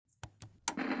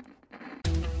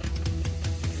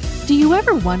Do you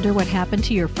ever wonder what happened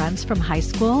to your friends from high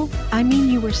school? I mean,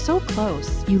 you were so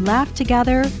close. You laughed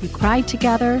together, you cried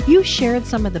together, you shared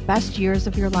some of the best years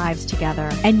of your lives together.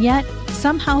 And yet,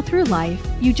 somehow through life,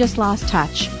 you just lost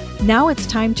touch. Now it's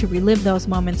time to relive those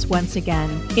moments once again.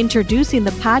 Introducing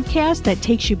the podcast that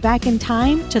takes you back in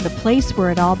time to the place where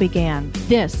it all began.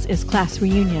 This is Class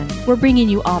Reunion. We're bringing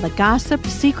you all the gossip,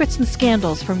 secrets, and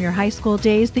scandals from your high school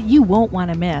days that you won't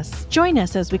want to miss. Join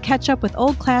us as we catch up with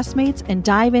old classmates and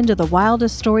dive into the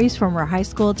wildest stories from our high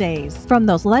school days. From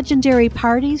those legendary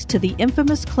parties to the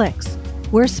infamous cliques,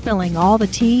 we're spilling all the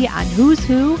tea on who's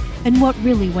who and what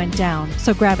really went down.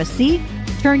 So grab a seat,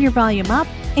 turn your volume up,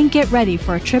 and get ready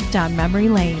for a trip down memory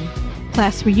lane.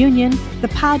 Class Reunion, the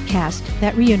podcast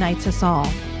that reunites us all.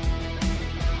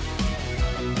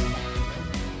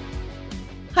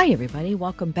 Hi, everybody.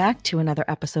 Welcome back to another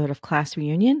episode of Class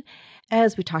Reunion.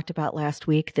 As we talked about last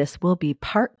week, this will be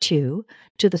part 2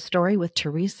 to the story with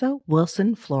Theresa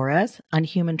Wilson Flores on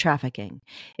human trafficking.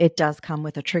 It does come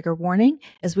with a trigger warning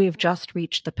as we have just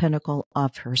reached the pinnacle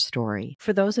of her story.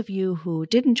 For those of you who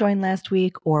didn't join last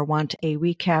week or want a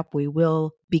recap, we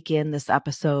will begin this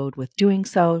episode with doing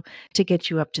so to get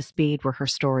you up to speed where her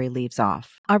story leaves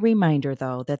off. A reminder,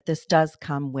 though, that this does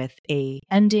come with a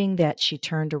ending that she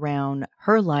turned around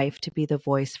her life to be the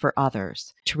voice for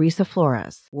others. Theresa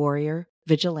Flores, warrior,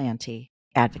 vigilante,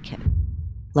 advocate.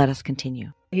 Let us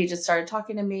continue. He just started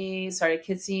talking to me, started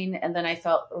kissing, and then I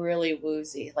felt really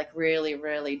woozy, like really,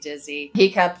 really dizzy.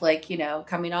 He kept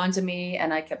coming on to me,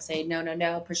 and I kept saying,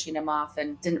 no, pushing him off,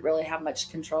 and didn't really have much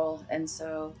control. And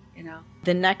so,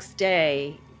 The next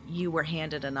day, you were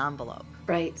handed an envelope.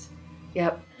 Right.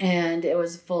 Yep. And it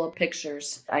was full of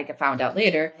pictures. I found out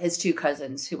later his 2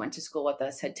 cousins who went to school with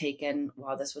us had taken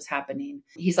while this was happening.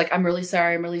 He's like, I'm really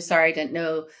sorry. I didn't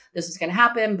know this was going to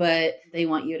happen, but they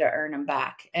want you to earn them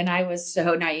back. And I was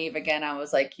so naive again. I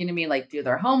was like, do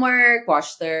their homework,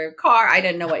 wash their car. I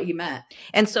didn't know what he meant.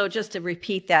 And so just to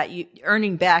repeat that,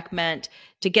 earning back meant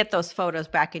to get those photos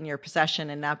back in your possession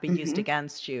and not be used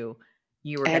against you.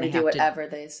 You were going to do whatever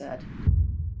they said.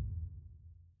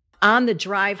 On the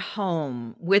drive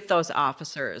home with those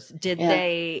officers, did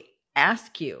they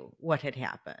ask you what had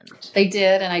happened? They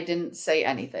did, and I didn't say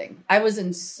anything. I was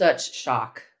in such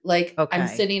shock. I'm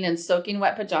sitting in soaking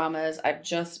wet pajamas. I've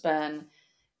just been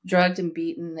drugged and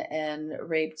beaten and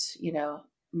raped,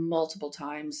 multiple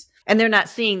times. And they're not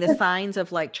seeing the signs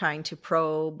of trying to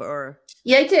probe or...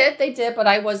 Yeah, they did. But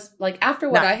I was after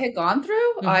what I had gone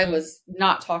through, I was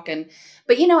not talking.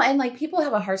 But, and people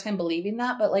have a hard time believing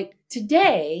that. But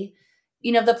today,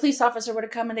 the police officer would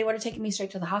have come and they would have taken me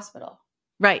straight to the hospital.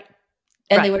 Right.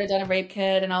 And they would have done a rape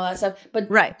kit and all that stuff. But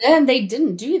then they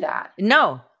didn't do that.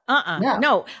 No.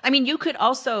 No. I mean, you could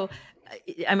also...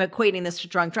 I'm equating this to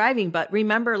drunk driving, but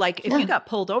remember, if you got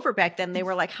pulled over back then, they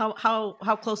were like,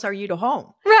 how close are you to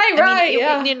home?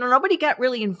 Right. Nobody got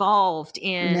really involved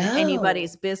in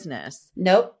anybody's business.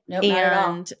 Nope, not at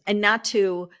all. And not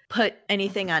to put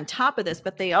anything on top of this,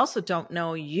 but they also don't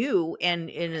know you. And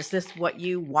is this what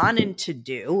you wanted to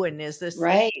do? And is this,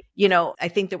 right? I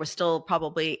think there was still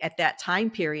probably at that time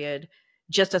period,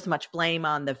 just as much blame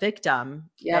on the victim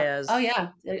as... Oh,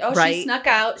 yeah. She snuck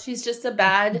out. She's just a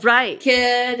bad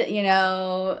kid,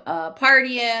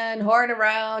 partying, whoring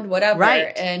around, whatever.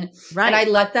 Right. And I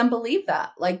let them believe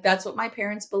that. That's what my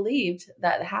parents believed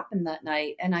that happened that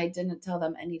night. And I didn't tell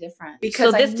them any different.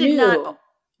 Because I knew...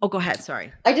 Oh, go ahead.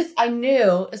 Sorry. I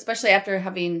knew, especially after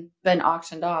having been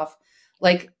auctioned off,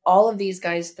 all of these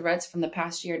guys' threats from the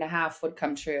past year and a half would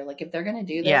come true. If they're going to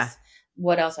do this...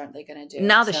 What else aren't they going to do?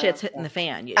 Now the shit's hitting the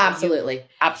fan. Absolutely.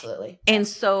 And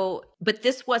so, but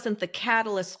this wasn't the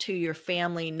catalyst to your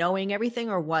family knowing everything,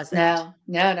 or was it? No,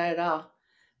 not at all.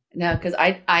 No, because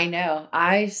I know.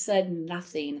 I said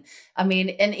nothing. I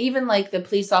mean, and even the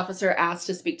police officer asked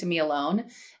to speak to me alone.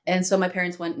 And so my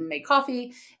parents went and made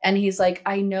coffee, and he's like,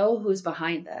 I know who's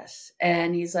behind this.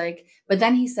 And he's like, but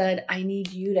then he said, I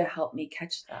need you to help me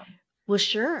catch them. Well,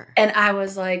 sure. And I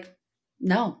was like,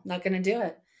 no, not going to do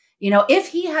it. If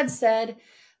he had said,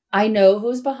 I know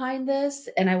who's behind this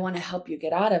and I want to help you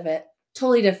get out of it,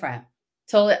 totally different.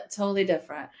 Totally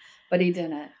different. But he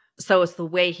didn't. So it's the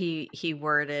way he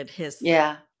worded his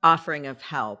offering of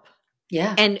help.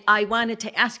 Yeah. And I wanted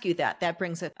to ask you that. That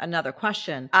brings up another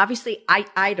question. Obviously,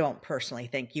 I don't personally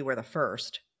think you were the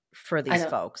first for these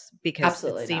folks because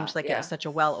it seems like it was such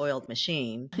a well-oiled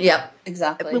machine. Yep,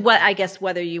 exactly. What I guess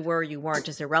whether you were or you weren't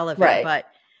is irrelevant. Right. But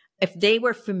if they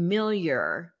were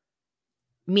familiar...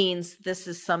 means this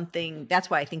is something, that's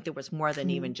why I think there was more than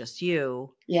even just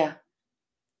you. Yeah.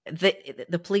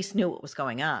 The police knew what was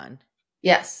going on.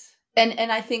 Yes.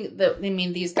 And I think that, I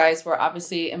mean, these guys were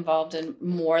obviously involved in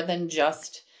more than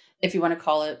just, if you want to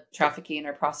call it trafficking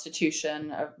or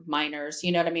prostitution of minors,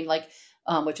 you know what I mean? Like,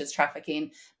 which is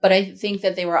trafficking. But I think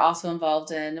that they were also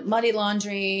involved in money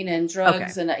laundering and Okay.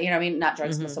 drugs and, you know, I mean, not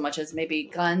drugs Mm-hmm. so much as maybe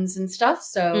guns and stuff.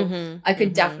 So I Mm-hmm. could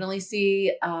Mm-hmm. definitely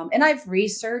see, and I've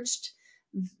researched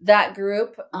that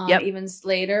group Yep. even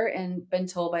later and been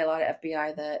told by a lot of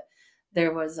FBI that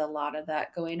there was a lot of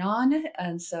that going on,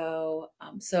 and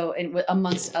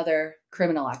amongst other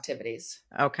criminal activities.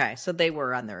 Okay. So they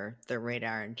were on their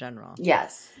radar in general.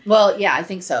 Yes. Well, yeah, I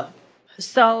think so.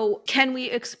 So can we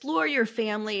explore your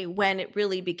family when it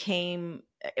really became,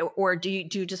 or do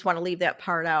you just want to leave that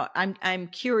part out? I'm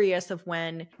curious of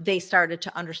when they started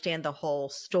to understand the whole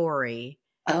story.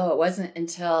 Oh, it wasn't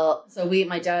until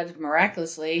my dad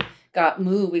miraculously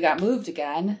we got moved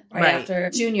again right after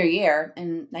junior year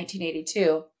in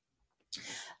 1982.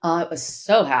 I was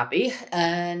so happy.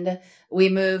 And we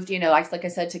moved, like I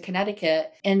said, to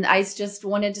Connecticut. And I just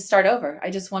wanted to start over.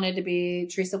 I just wanted to be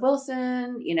Teresa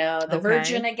Wilson, the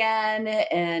virgin again.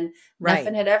 And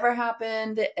nothing had ever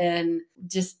happened. And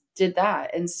just did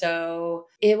that. And so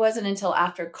it wasn't until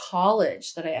after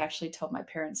college that I actually told my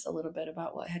parents a little bit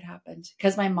about what had happened.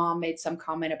 Because my mom made some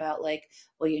comment about like,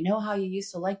 well, you know how you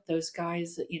used to like those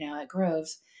guys, at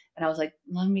Groves. And I was like,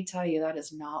 let me tell you, that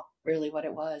is not really what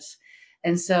it was.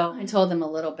 And so I told them a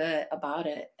little bit about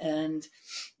it. And,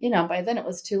 by then it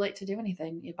was too late to do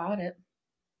anything about it.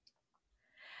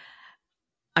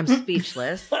 I'm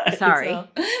speechless. Sorry.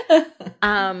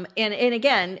 And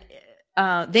again,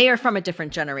 they are from a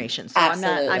different generation. So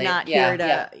Absolutely. I'm not here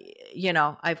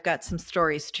to, I've got some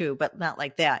stories too, but not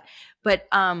like that. But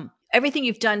everything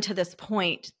you've done to this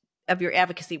point of your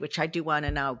advocacy, which I do want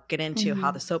to now get into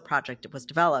how the SOAP project was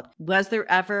developed. Was there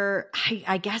ever,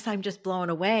 I guess I'm just blown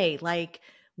away. Like,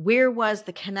 where was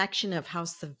the connection of how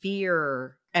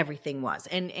severe everything was?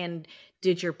 And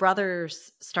did your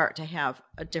brothers start to have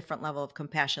a different level of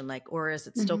compassion? Like, or is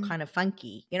it still kind of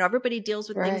funky? Everybody deals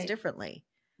with things differently.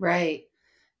 Right.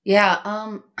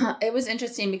 Yeah. It was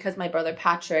interesting because my brother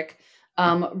Patrick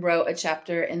wrote a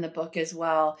chapter in the book as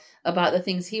well about the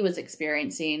things he was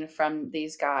experiencing from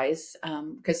these guys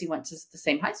because he went to the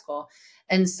same high school.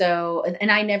 And so,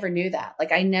 and I never knew that.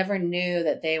 Like, I never knew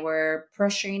that they were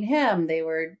pressuring him. They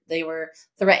were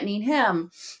threatening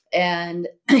him. And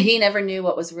he never knew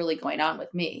what was really going on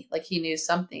with me. Like, he knew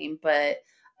something, but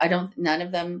none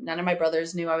of my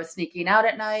brothers knew I was sneaking out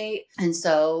at night. And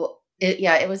so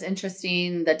it was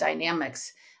interesting, the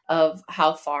dynamics of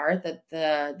how far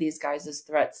that these guys'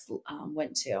 threats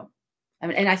went to. I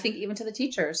mean, and I think even to the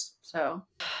teachers. So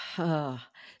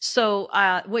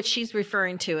what she's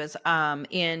referring to is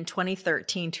in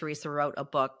 2013, Theresa wrote a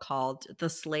book called The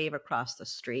Slave Across the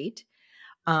Street,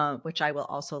 which I will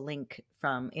also link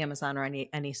from Amazon or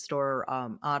any store,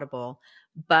 Audible.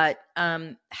 But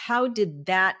how did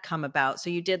that come about? So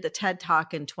you did the TED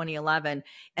Talk in 2011.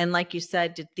 And like you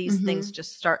said, did these things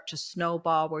just start to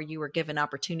snowball where you were given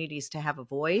opportunities to have a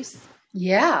voice?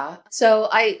 Yeah. So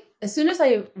as soon as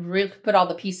I put all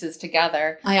the pieces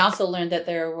together, I also learned that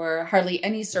there were hardly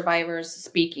any survivors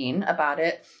speaking about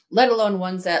it, let alone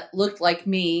ones that looked like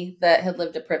me that had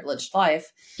lived a privileged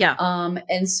life. Yeah.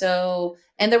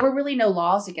 And there were really no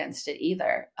laws against it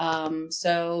either.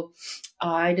 So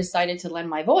I decided to lend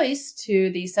my voice to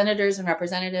the senators and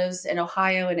representatives in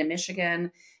Ohio and in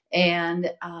Michigan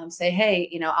and say,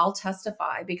 hey, I'll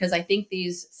testify, because I think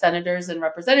these senators and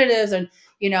representatives and,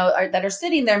 that are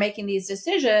sitting there making these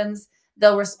decisions,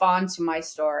 they'll respond to my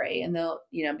story and they'll,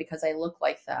 because I look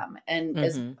like them. And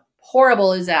as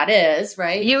horrible as that is,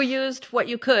 right? You used what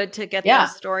you could to get the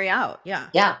story out. Yeah.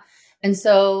 Yeah. And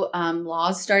so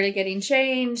laws started getting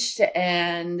changed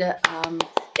and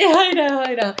I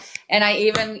know. And I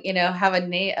even, have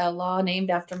a law named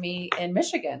after me in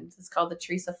Michigan. It's called the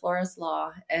Theresa Flores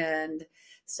law. And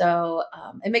so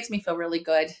it makes me feel really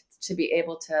good to be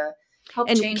able to help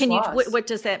change laws. What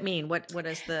does that mean? What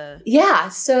is the? Yeah.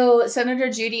 So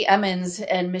Senator Judy Emmons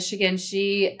in Michigan,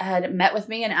 she had met with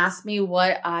me and asked me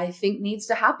what I think needs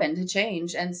to happen to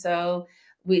change. And so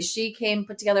she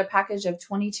put together a package of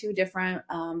 22 different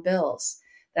bills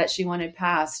that she wanted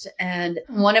passed. And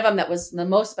one of them that was the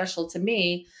most special to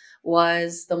me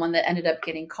was the one that ended up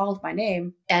getting called by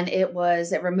name. And it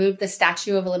removed the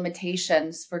statute of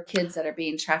limitations for kids that are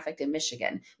being trafficked in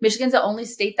Michigan. Michigan's the only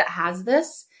state that has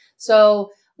this.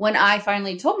 So when I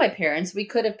finally told my parents, we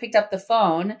could have picked up the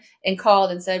phone and called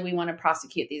and said, we want to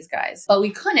prosecute these guys. But we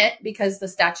couldn't because the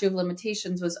statute of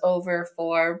limitations was over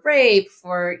for rape,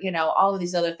 for, all of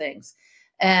these other things.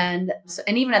 And so,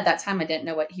 and even at that time, I didn't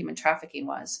know what human trafficking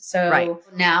was. So Right.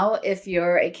 now if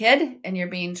you're a kid and you're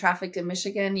being trafficked in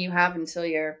Michigan, you have until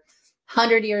you're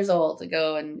 100 years old to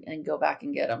go and go back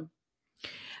and get them.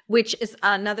 Which is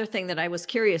another thing that I was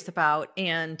curious about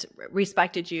and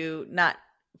respected you not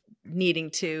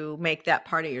needing to make that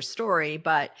part of your story,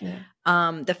 but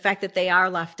the fact that they are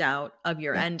left out of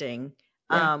your ending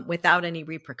without any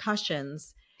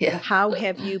repercussions. Yeah. How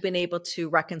have you been able to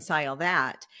reconcile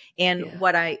that? And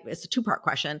it's a two-part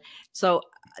question. So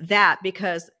that,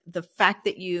 because the fact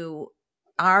that you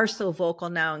are so vocal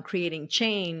now and creating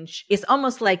change, it's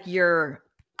almost like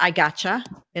I gotcha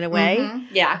in a way. Mm-hmm.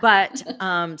 Yeah.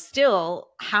 But still,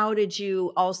 how did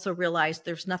you also realize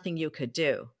there's nothing you could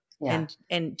do? Yeah.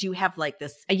 And do you have like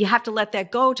this, you have to let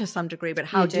that go to some degree, but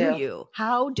how do you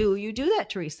do that,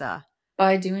 Theresa?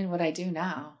 By doing what I do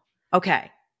now.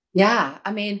 Okay. Yeah.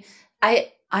 I mean,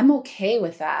 I'm okay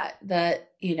with that,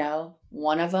 you know,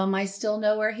 one of them, I still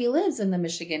know where he lives in the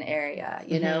Michigan area,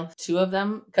 you know, two of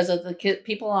them, because of the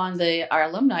people on our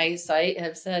alumni site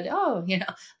have said, oh, you know,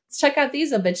 let's check out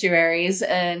these obituaries.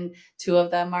 And two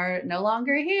of them are no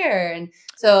longer here. And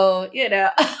so, you know,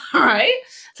 right.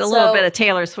 It's a little bit of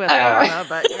Taylor Swift drama,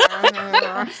 but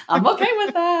I'm okay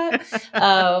with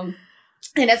that.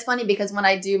 And it's funny because when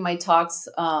I do my talks,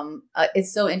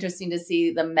 it's so interesting to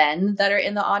see the men that are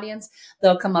in the audience.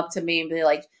 They'll come up to me and be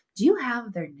like, do you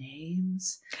have their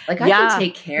names? Like, I can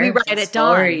take care of this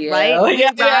for you. Right? We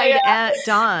ride at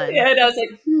dawn. Yeah, and I was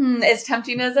like, as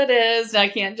tempting as it is, I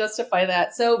can't justify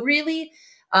that. So really,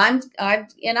 I'm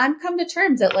come to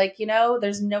terms that, like, you know,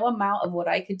 there's no amount of what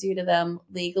I could do to them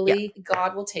legally. Yeah.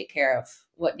 God will take care of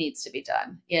what needs to be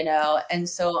done, you know? And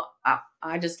so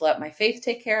I just let my faith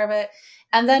take care of it.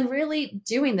 And then really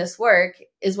doing this work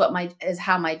is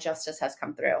how my justice has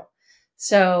come through.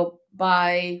 So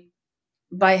by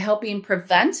helping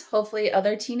prevent, hopefully,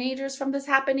 other teenagers from this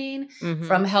happening,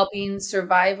 from helping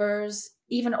survivors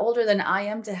even older than I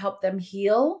am to help them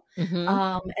heal,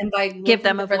 and by give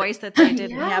them a voice that they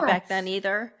didn't have back then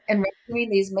either. And rescuing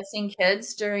these missing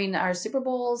kids during our Super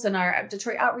Bowls and our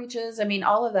Detroit outreaches. I mean,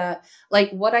 all of that,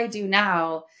 like what I do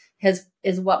now is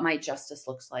what my justice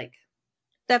looks like.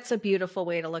 That's a beautiful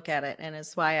way to look at it. And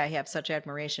it's why I have such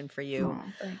admiration for you.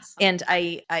 Oh, thanks. And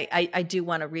I do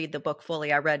want to read the book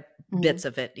fully. I read bits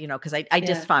of it, you know, because I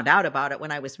just found out about it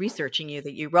when I was researching you,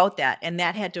 that you wrote that. And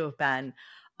that had to have been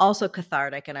also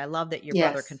cathartic. And I love that your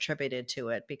brother contributed to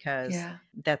it, because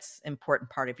that's an important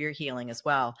part of your healing as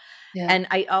well. Yeah. And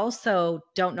I also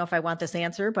don't know if I want this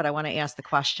answer, but I want to ask the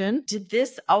question. Did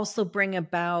this also bring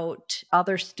about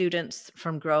other students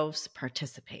from Groves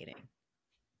participating?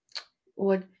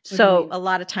 So a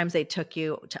lot of times they took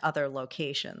you to other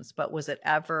locations, but was it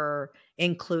ever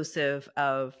inclusive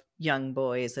of young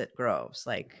boys at Groves?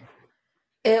 Like,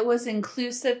 it was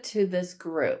inclusive to this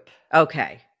group.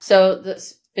 Okay. So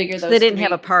they didn't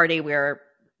have a party where.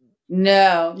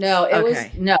 No,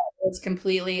 it was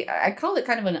completely, I call it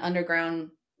kind of an underground,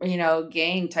 you know,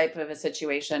 gang type of a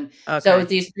situation. Okay. So it was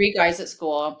these three guys at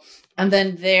school, and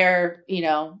then their, you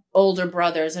know, older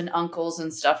brothers and uncles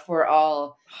and stuff were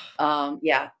all,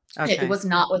 It was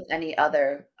not with any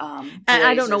other.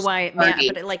 I don't know why it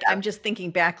mattered, but I'm just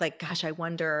thinking back, like, gosh, I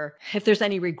wonder if there's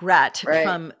any regret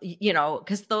from, you know,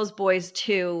 because those boys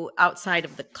too, outside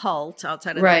of the cult,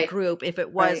 outside of the group, if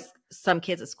it was some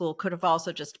kids at school, could have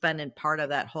also just been in part of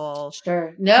that whole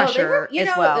pressure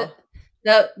as well.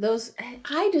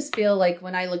 I just feel like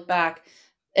when I look back,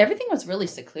 everything was really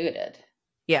secluded.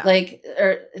 Yeah. Like,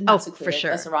 or not secluded, for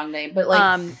sure. That's the wrong name, but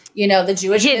like, you know, the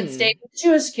Jewish kids stayed with the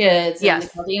Jewish kids, and the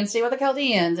Chaldeans stayed with the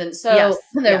Chaldeans. And so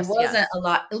there wasn't a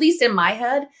lot, at least in my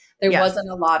head, there wasn't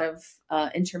a lot of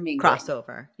intermingling.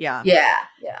 Crossover. Yeah.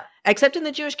 Yeah. Except in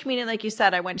the Jewish community, like you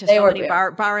said, I went to so many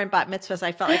bar and bat mitzvahs.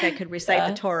 I felt like I could recite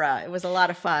the Torah. It was a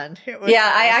lot of fun.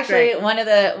 I actually,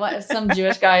 some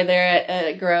Jewish guy there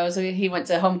at Groves, he went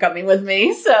to homecoming with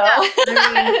me. So,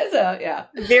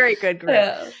 Very good group.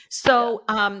 Yeah. So,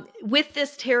 with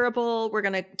this terrible, we're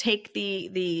going to take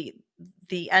the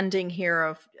ending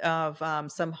here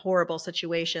of some horrible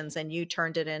situations, and you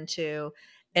turned it into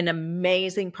an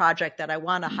amazing project that I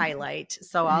want to highlight.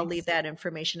 So I'll leave that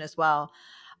information as well.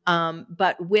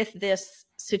 But with this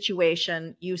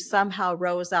situation, you somehow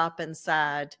rose up and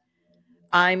said,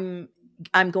 I'm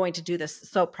going to do this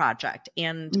soap project.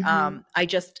 And I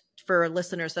just, for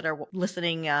listeners that are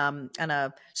listening on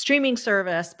a streaming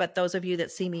service, but those of you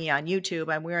that see me on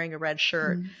YouTube, I'm wearing a red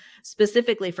shirt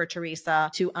specifically for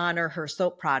Theresa to honor her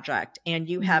soap project. And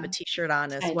you have a t-shirt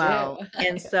on as well.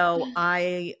 And so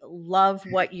I love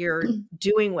what you're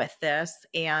doing with this.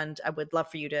 And I would love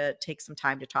for you to take some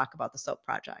time to talk about the soap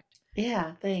project.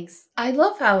 Yeah, thanks. I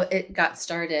love how it got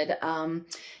started.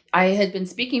 I had been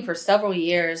speaking for several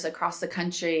years across the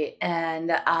country,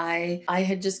 and I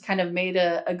had just kind of made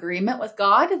a agreement with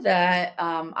God that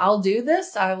I'll do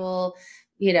this. I will,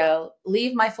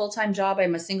 leave my full-time job.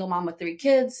 I'm a single mom with 3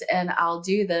 kids, and I'll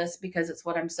do this because it's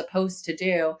what I'm supposed to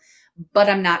do. But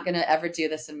I'm not going to ever do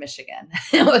this in Michigan.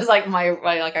 It was like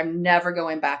like I'm never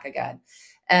going back again.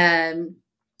 And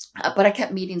but I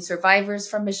kept meeting survivors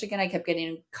from Michigan. I kept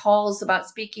getting calls about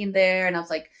speaking there. And I was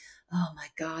like, oh my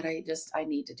God, I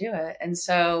need to do it. And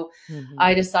so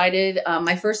I decided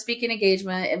my first speaking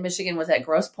engagement in Michigan was at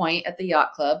Grosse Pointe at the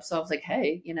yacht club. So I was like,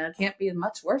 hey, it can't be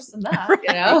much worse than that, Right.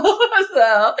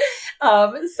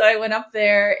 so I went up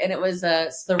there, and it was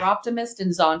Seroptimist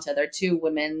and Zonta. They're 2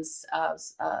 women's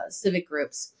civic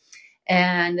groups.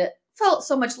 And felt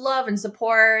so much love and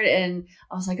support. And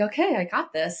I was like, okay, I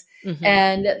got this.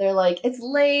 And they're like, it's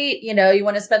late, you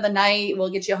want to spend the night, we'll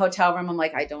get you a hotel room. I'm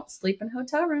like, I don't sleep in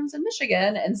hotel rooms in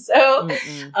Michigan. And so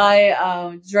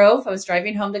I was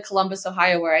driving home to Columbus,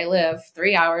 Ohio, where I live,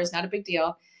 3 hours, not a big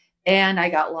deal. And I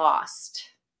got lost.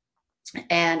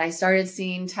 And I started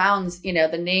seeing towns,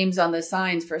 the names on the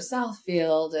signs for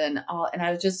Southfield and all, and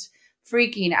I was just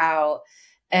freaking out,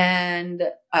 and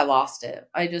I lost it.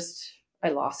 I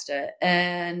lost it.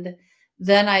 And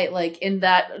then I in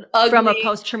that ugly, from a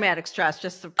post-traumatic stress,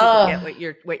 just so people get what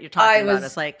you're talking about.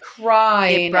 It's like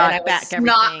crying, it brought and I was back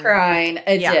not everything. crying.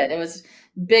 It did. It was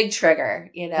big trigger,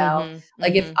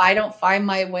 if I don't find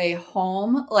my way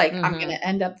home, I'm going to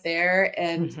end up there.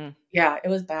 And yeah, it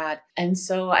was bad. And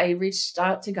so I reached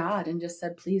out to God and just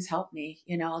said, please help me.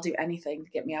 I'll do anything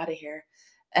to get me out of here.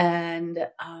 And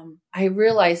I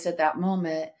realized at that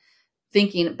moment,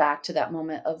 thinking back to that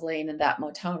moment of laying in that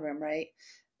motel room, right?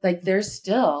 There's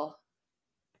still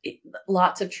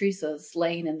lots of Theresas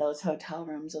laying in those hotel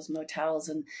rooms, those motels,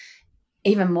 and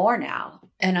even more now.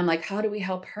 And I'm like, how do we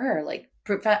help her?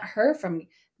 Prevent her from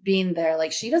being there.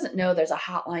 She doesn't know there's a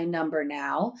hotline number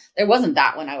now. There wasn't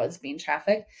that when I was being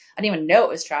trafficked. I didn't even know it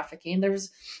was trafficking.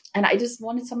 And I just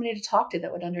wanted somebody to talk to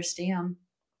that would understand.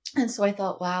 And so I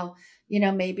thought, wow,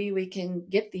 maybe we can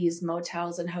get these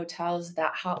motels and hotels,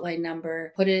 that hotline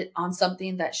number, put it on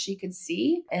something that she could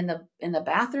see in the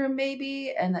bathroom,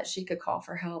 maybe, and that she could call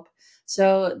for help.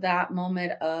 So that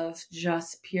moment of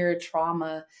just pure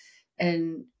trauma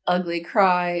and ugly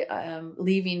cry,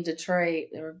 leaving Detroit,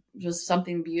 just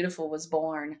something beautiful was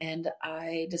born. And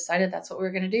I decided that's what we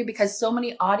were going to do, because so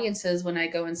many audiences, when I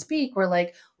go and speak, were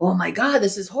like, oh my God,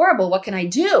 this is horrible. What can I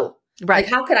do? Right.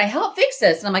 How can I help fix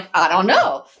this? And I'm like, I don't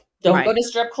know. Don't go to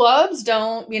strip clubs.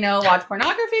 Don't, watch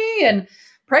pornography and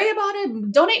pray about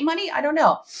it. Donate money. I don't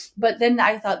know. But then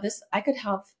I thought I could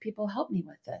help people help me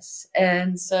with this.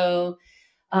 And so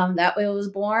that way it was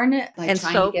born. And trying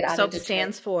SOAP, to get out SOAP of Detroit.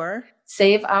 stands for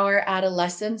Save Our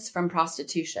Adolescents from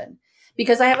Prostitution.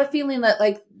 Because I have a feeling that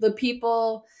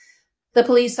the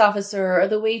police officer or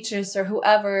the waitress or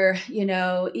whoever,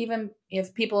 even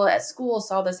if people at school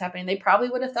saw this happening, they probably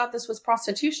would have thought this was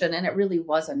prostitution, and it really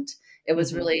wasn't. It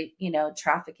was really,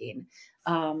 trafficking.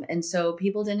 And so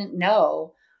people didn't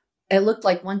know. It looked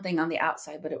like one thing on the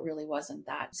outside, but it really wasn't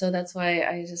that. So that's why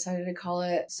I decided to call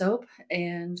it SOAP.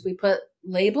 And we put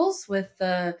labels with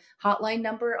the hotline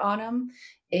number on them,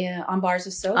 and on bars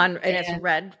of soap. And it's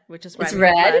red, which is it's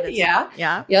red. Yeah.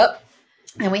 Yeah. Yep.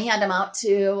 And we hand them out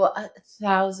to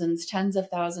thousands, tens of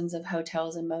thousands of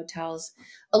hotels and motels,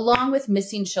 along with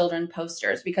missing children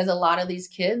posters, because a lot of these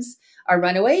kids are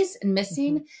runaways and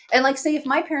missing. And say if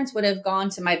my parents would have gone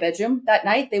to my bedroom that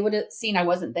night, they would have seen I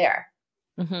wasn't there.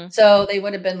 So they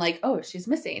would have been like, oh, she's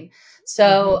missing.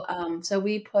 So so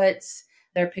we put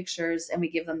their pictures and we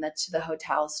give them to the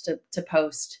hotels to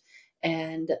post,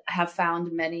 and have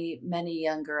found many, many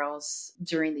young girls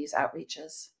during these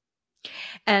outreaches.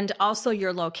 And also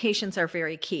your locations are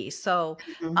very key. So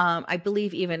I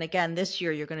believe even again this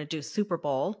year you're going to do Super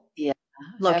Bowl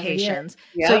locations.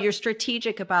 Yep. So you're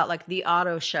strategic about the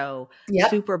auto show,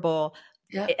 Super Bowl,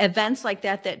 events like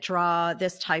that draw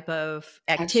this type of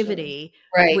activity,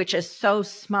 which is so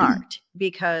smart,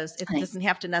 because it doesn't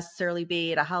have to necessarily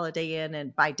be at a Holiday Inn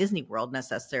and by Disney World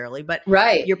necessarily, but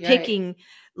you're picking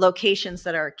locations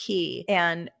that are key.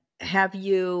 And have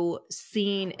you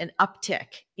seen an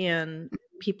uptick in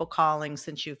people calling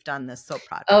since you've done this SOAP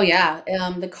project? Oh yeah.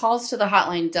 The calls to the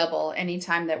hotline double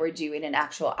anytime that we're doing an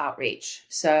actual outreach.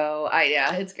 So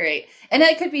it's great. And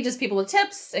it could be just people with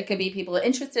tips. It could be people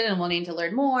interested and wanting to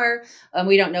learn more.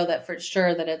 We don't know that for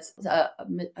sure that it's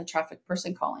a trafficked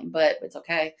person calling, but it's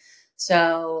okay.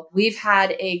 So we've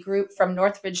had a group from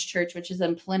Northridge Church, which is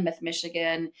in Plymouth,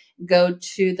 Michigan, go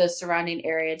to the surrounding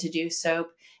area to do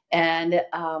SOAP. And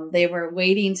they were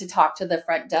waiting to talk to the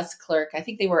front desk clerk. I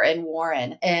think they were in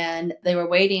Warren, and they were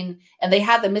waiting, and they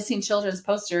had the missing children's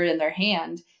poster in their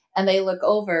hand. And they look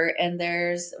over, and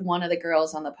there's one of the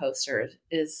girls on the poster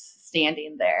is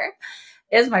standing there.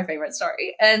 Is my favorite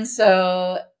story. And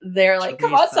so they're like,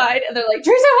 come outside. And they're like,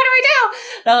 Theresa, what do we do?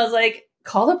 And I was like,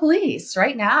 call the police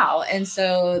right now. And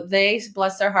so they,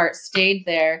 bless their hearts, stayed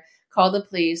there, called the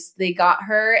police. They got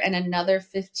her and another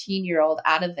 15-year-old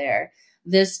out of there.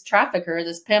 This trafficker,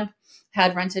 this pimp,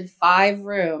 had rented 5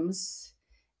 rooms.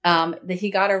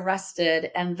 He got arrested,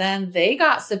 and then they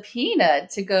got subpoenaed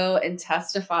to go and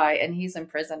testify, and he's in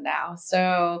prison now.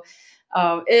 So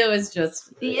it was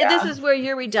just, this is where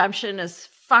your redemption is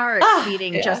far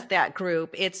exceeding just that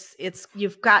group. It's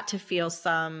you've got to feel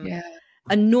some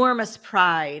enormous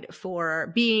pride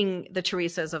for being the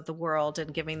Theresas of the world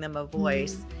and giving them a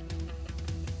voice.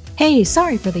 Hey,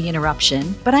 sorry for the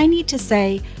interruption, but I need to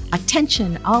say,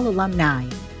 attention all alumni.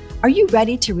 Are you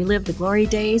ready to relive the glory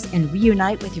days and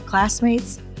reunite with your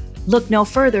classmates? Look no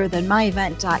further than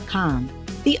myevent.com,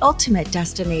 the ultimate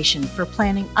destination for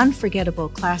planning unforgettable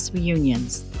class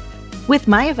reunions. With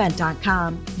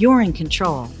myevent.com, you're in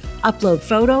control. Upload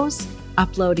photos,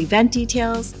 upload event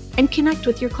details, and connect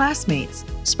with your classmates.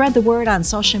 Spread the word on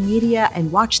social media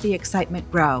and watch the excitement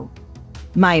grow.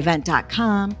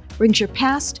 myevent.com brings your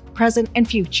past, present, and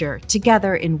future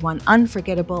together in one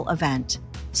unforgettable event.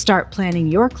 Start planning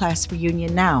your class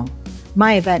reunion now.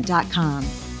 myevent.com.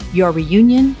 Your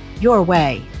reunion, your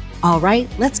way. All right,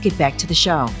 let's get back to the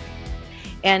show.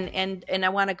 And I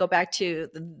want to go back to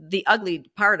the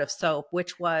ugly part of soap,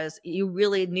 which was you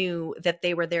really knew that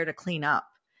they were there to clean up.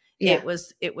 Yeah.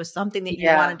 It was something that you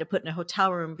wanted to put in a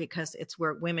hotel room because it's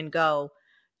where women go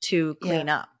to clean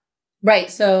up.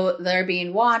 Right. So they're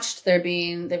being watched. They've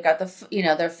got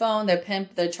their phone, their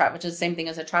pimp, which is the same thing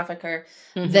as a trafficker.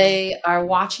 Mm-hmm. They are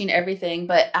watching everything.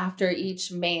 But after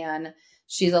each man,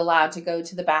 she's allowed to go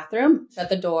to the bathroom, shut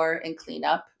the door, and clean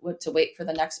up to wait for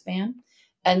the next man.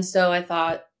 And so I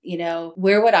thought,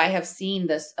 where would I have seen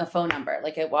a phone number?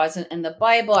 Like, it wasn't in the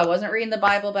Bible. I wasn't reading the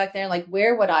Bible back then. Like,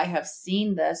 where would I have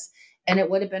seen this? And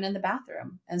it would have been in the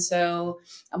bathroom. And so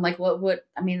I'm like, a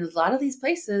lot of these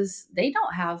places, they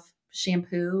don't have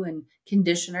shampoo and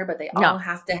conditioner, but they all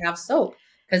have to have soap.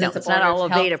 Because it's not all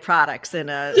Aveda products in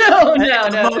a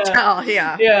motel.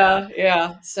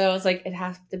 Yeah. So it's like, it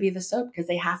has to be the soap because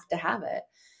they have to have it.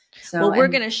 So, we're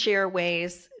going to share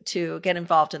ways to get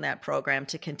involved in that program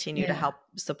to continue to help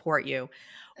support you.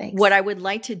 Thanks. What I would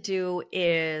like to do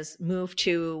is move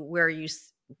to where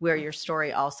your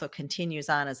story also continues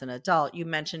on as an adult. You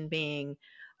mentioned being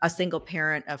a single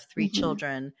parent of 3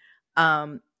 children.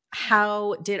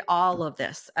 How did all of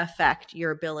this affect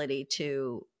your ability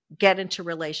to get into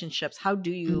relationships? How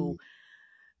do you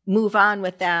move on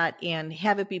with that and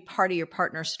have it be part of your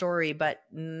partner's story? But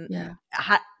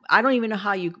I don't even know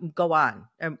how you go on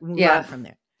or move on from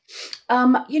there.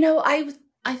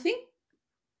 I think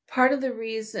part of the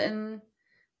reason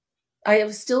I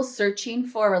was still searching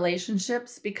for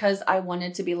relationships because I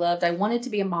wanted to be loved. I wanted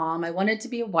to be a mom. I wanted to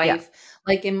be a wife.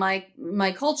 Yeah. Like in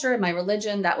my culture, my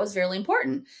religion, that was really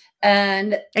important.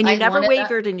 And you never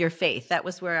wavered in your faith. That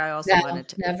was where I also wanted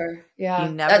to. Never. Yeah.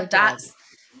 You never did.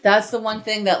 That's the one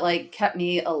thing that kept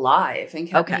me alive and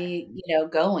kept me,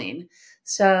 going.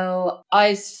 So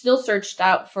I still searched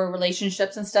out for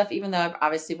relationships and stuff, even though I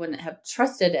obviously wouldn't have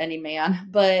trusted any man,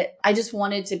 but I just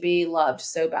wanted to be loved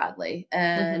so badly.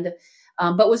 And,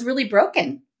 but was really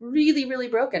broken, really, really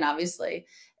broken, obviously.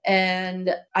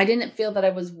 And I didn't feel that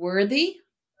I was worthy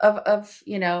of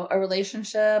a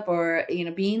relationship or,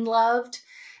 being loved.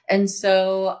 And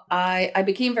so I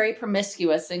became very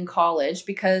promiscuous in college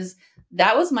because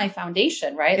that was my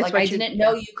foundation, right? It's I didn't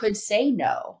know you could say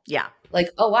no. Yeah.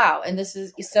 Oh, wow. And this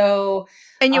is so.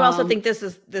 And you also think this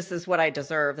is what I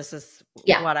deserve. This is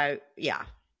what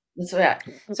That's what.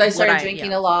 So I started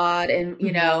drinking a lot and,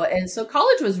 and so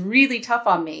college was really tough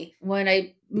on me. When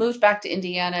I moved back to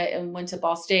Indiana and went to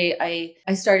Ball State,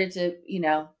 I started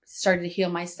to heal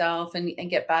myself and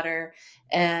get better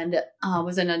and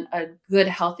was in a good,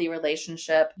 healthy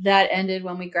relationship that ended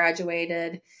when we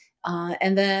graduated.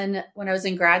 And then when I was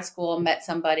in grad school, met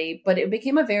somebody, but it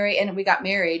became and we got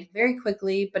married very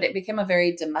quickly, but it became a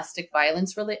very domestic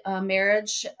violence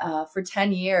marriage. For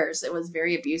 10 years, it was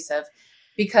very abusive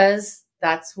because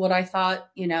that's what I thought,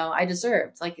 I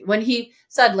deserved. When he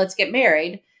said, let's get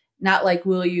married, not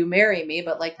will you marry me,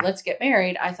 but let's get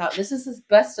married. I thought this is as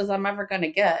best as I'm ever going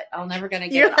to get. I'm never going to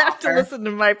get an offer. You have to listen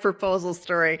to my proposal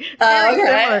story.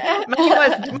 Okay.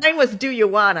 Mine was, do you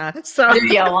wanna? So do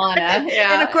you wanna?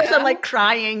 Yeah. And of course I'm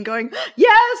crying going,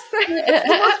 yes, it's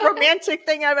the most romantic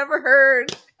thing I've ever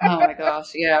heard. Oh my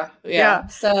gosh. Yeah. Yeah. Yeah.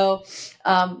 So,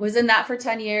 was in that for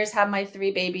 10 years, had my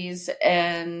 3 babies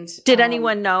and, Did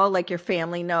anyone know, like your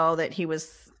family know that he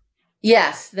was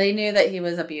yes, they knew that he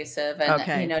was abusive and,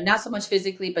 okay? not so much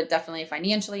physically, but definitely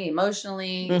financially,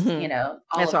 emotionally, all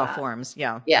It's of all that. forms.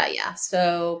 Yeah. Yeah, yeah.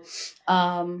 So,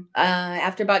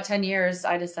 after about 10 years,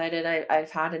 I decided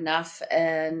I've had enough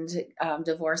and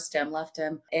divorced him, left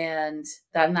him. And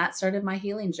then that started my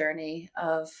healing journey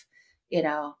of, you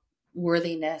know,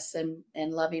 worthiness and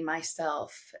loving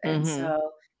myself. And Hmm.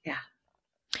 so, yeah.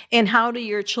 And how do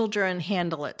your children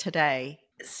handle it today?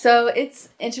 So it's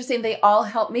interesting. They all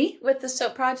help me with the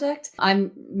soap project.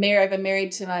 I'm married. I've been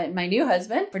married to my new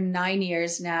husband for 9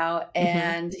 years now. Hmm.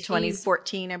 And he's,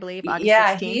 2014, I believe, August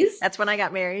yeah, 16th. That's when I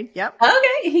got married. Yep.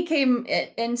 okay. He came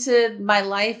into my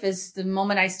life as the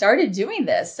moment I started doing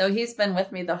this. So he's been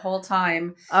with me the whole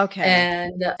time. Okay.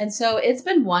 And so it's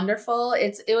been wonderful.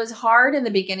 It was hard in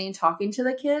the beginning talking to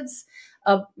the kids,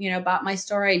 about my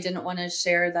story. I didn't want to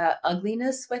share that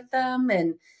ugliness with them.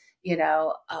 And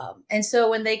so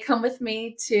when they come with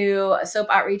me to soap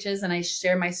outreaches and I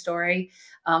share my story,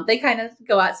 they kind of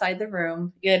go outside the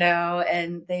room,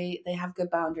 and they have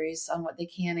good boundaries on what they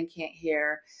can and can't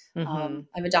hear. Hmm. I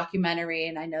have a documentary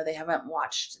and I know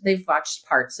they've watched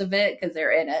parts of it because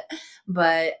they're in it,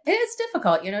 but it's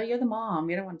difficult. You're the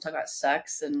mom. You don't want to talk about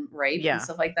sex and rape and Yeah.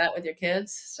 stuff like that with your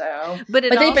kids. So, But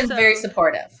but they've been very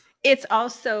supportive. it's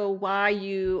also why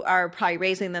you are probably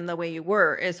raising them the way you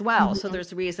were as well. So Mhm.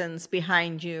 there's reasons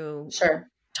behind you Sure.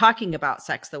 talking about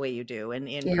sex the way you do and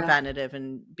in Yeah. preventative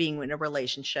and being in a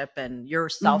relationship and your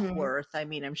Hmm. self-worth. I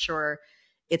mean, I'm sure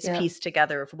it's Yeah. pieced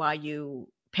together of why you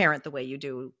parent the way you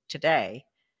do today.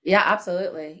 Yeah,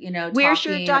 absolutely. Where's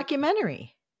your Talking.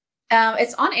 documentary?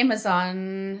 It's on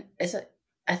Amazon. Is it?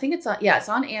 I think it's on. Yeah, it's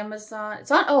on Amazon.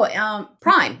 It's on.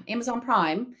 Prime. Amazon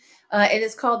Prime. It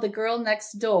is called The Girl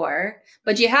Next Door,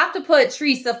 but you have to put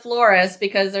Teresa Flores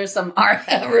because there's some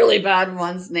really bad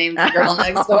ones named The Girl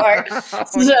Next Door. Oh,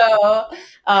 no.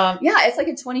 So, yeah, it's like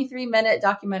a 23-minute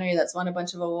documentary that's won a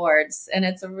bunch of awards, and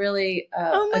it's a really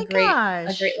Oh a my great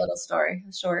gosh. little story.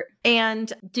 Short.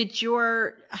 And did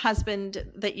your husband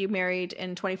that you married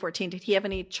in 2014, did he have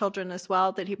any children as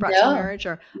well that he brought to the No, marriage?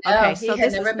 Or no, okay, he so had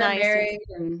this never is been nice. married,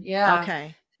 and yeah.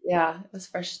 Okay. Yeah, it was a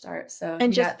fresh start. So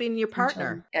And he just got being your 3 children.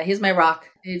 partner. Yeah, he's my rock.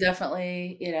 He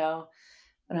definitely,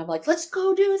 when I'm like, let's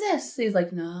go do this. He's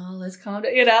like, no, let's calm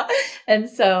down. And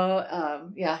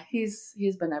so, yeah, he's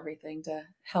been everything to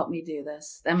help me do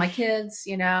this. And my kids,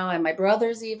 and my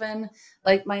brothers even,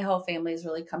 like my whole family has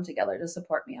really come together to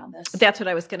support me on this. That's what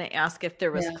I was going to ask if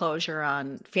there was Yeah, closure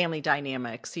on family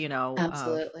dynamics, of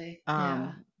absolutely.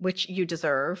 Yeah. which you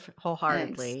deserve Thanks.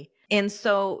 wholeheartedly. And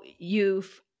so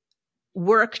you've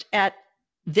worked at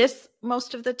this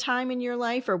most of the time in your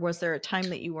life, or was there a time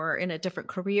that you were in a different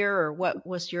career, or what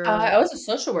was your I was a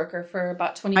social worker for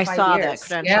about I 25 saw that years.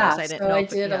 credentials. Yeah. I didn't So know I if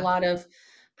did a yeah. lot of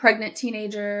pregnant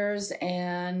teenagers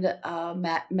and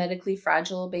medically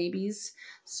fragile babies.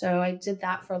 So I did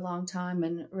that for a long time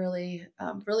and really,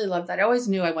 really loved that. I always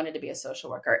knew I wanted to be a social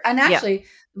worker. And Yeah. actually,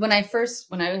 when I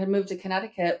had moved to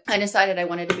Connecticut, I decided I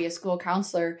wanted to be a school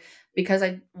counselor because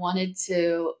I wanted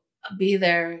to be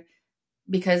there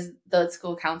because the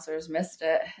school counselors missed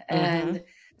it. Mhm. And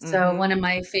so Mhm. one of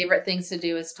my favorite things to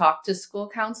do is talk to school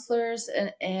counselors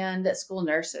and school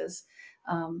nurses.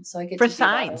 So I get For to do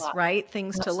that a signs, lot. right?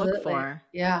 Things to look Absolutely. for.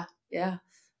 Yeah. Yeah.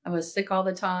 I was sick all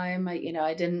the time.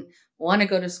 I didn't want to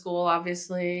go to school,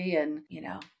 obviously, and,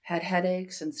 had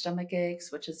headaches and stomach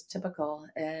aches, which is typical,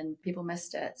 and people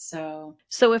missed it. So,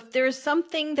 So if there's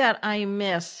something that I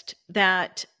missed,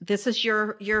 that this is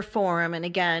your forum, and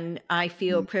again, I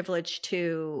feel mm, privileged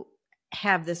to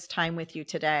have this time with you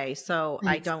today, so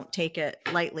I thanks. don't take it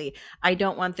lightly. I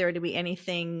don't want there to be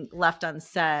anything left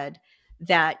unsaid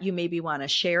that you maybe want to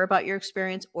share about your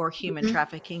experience or human Mhm.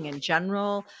 trafficking in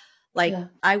general. Like, Yeah.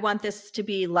 I want this to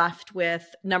be left with,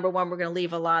 number one, we're going to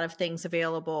leave a lot of things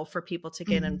available for people to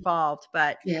get Mhm. involved,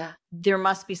 but Yeah. there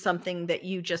must be something that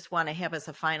you just want to have as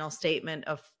a final statement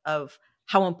of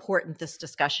how important this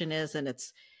discussion is, and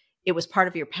it was part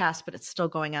of your past, but it's still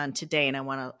going on today, and I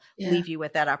want to Yeah. leave you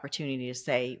with that opportunity to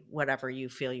say whatever you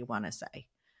feel you want to say.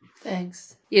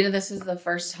 Thanks. This is the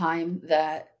first time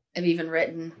that I've even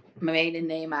written my maiden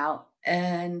name out.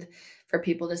 And for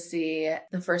people to see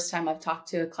the first time I've talked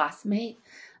to a classmate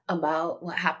about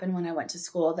what happened when I went to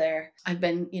school there. I've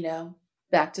been,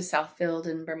 back to Southfield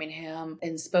and Birmingham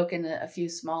and spoken at a few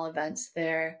small events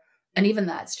there. And even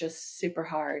that's just super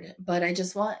hard. But I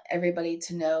just want everybody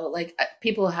to know, like,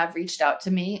 people have reached out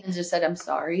to me and just said, I'm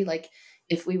sorry. Like,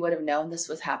 if we would have known this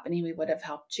was happening, we would have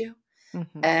helped you.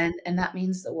 Mm-hmm. And that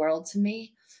means the world to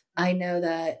me. I know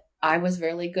that I was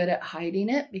really good at hiding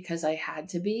it because I had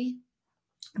to be,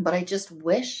 but I just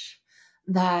wish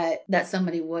that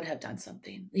somebody would have done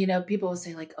something. People will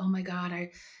say like, oh my God,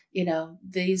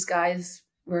 these guys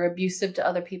were abusive to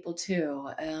other people too.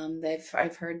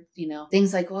 I've heard,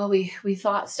 things like, well, we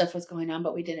thought stuff was going on,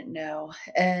 but we didn't know.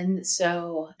 And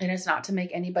it's not to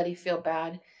make anybody feel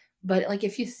bad, but like,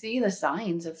 if you see the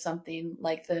signs of something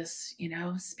like this,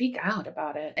 speak out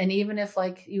about it. And even if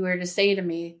like you were to say to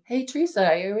me, hey, Theresa,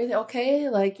 are you really okay?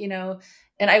 Like, and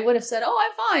I would have said, oh,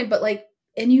 I'm fine. But like,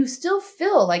 and you still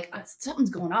feel like something's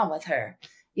going on with her,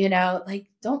 like,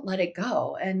 don't let it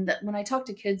go. And when I talk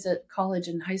to kids at college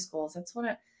and high schools, that's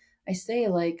what I say.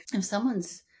 Like, if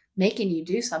someone's making you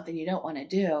do something you don't want to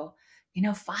do,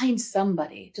 find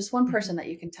somebody, just one person that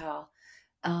you can tell.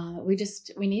 We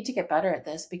need to get better at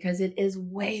this because it is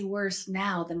way worse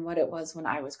now than what it was when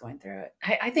I was going through it.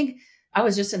 I think I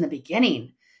was just in the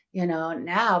beginning,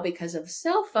 now because of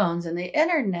cell phones and the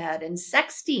internet and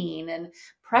sexting and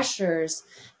pressures,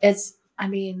 it's,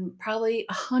 probably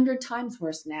 100 times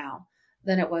worse now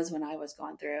than it was when I was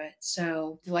going through it.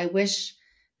 So do I wish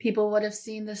people would have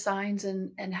seen the signs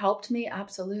and helped me?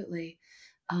 Absolutely.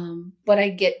 But I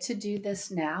get to do this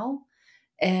now,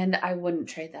 and I wouldn't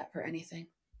trade that for anything.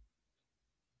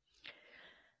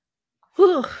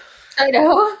 Whew. I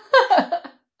know.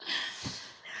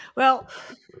 Well,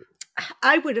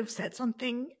 I would have said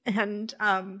something, and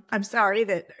I'm sorry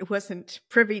that I wasn't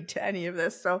privy to any of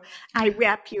this. So I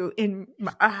wrap you in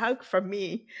a hug from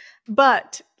me.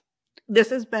 But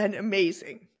this has been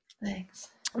amazing. Thanks.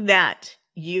 That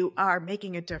you are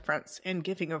making a difference in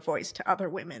giving a voice to other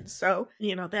women. So,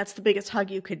 that's the biggest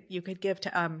hug you could give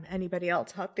to anybody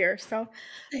else out there. So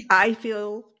Thanks. I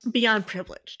feel beyond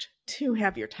privileged to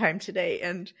have your time today,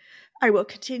 and I will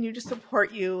continue to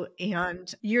support you.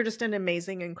 And you're just an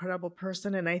amazing, incredible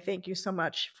person. And I thank you so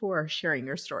much for sharing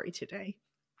your story today.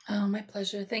 Oh, my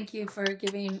pleasure. Thank you for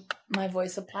giving my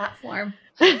voice a platform.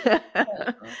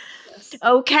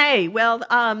 Okay. Well,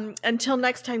 until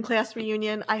next time, class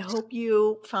reunion, I hope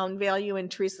you found value in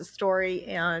Theresa's story,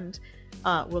 and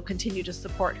we'll continue to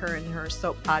support her in her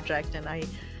soap project. And I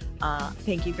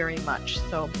thank you very much.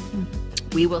 So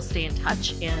we will stay in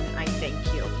touch, and I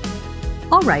thank you.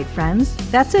 All right, friends,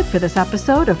 that's it for this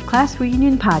episode of Class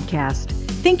Reunion Podcast.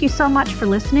 Thank you so much for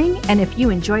listening, and if you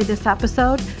enjoyed this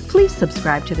episode, please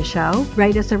subscribe to the show,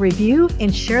 write us a review,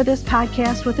 and share this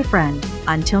podcast with a friend.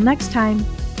 Until next time.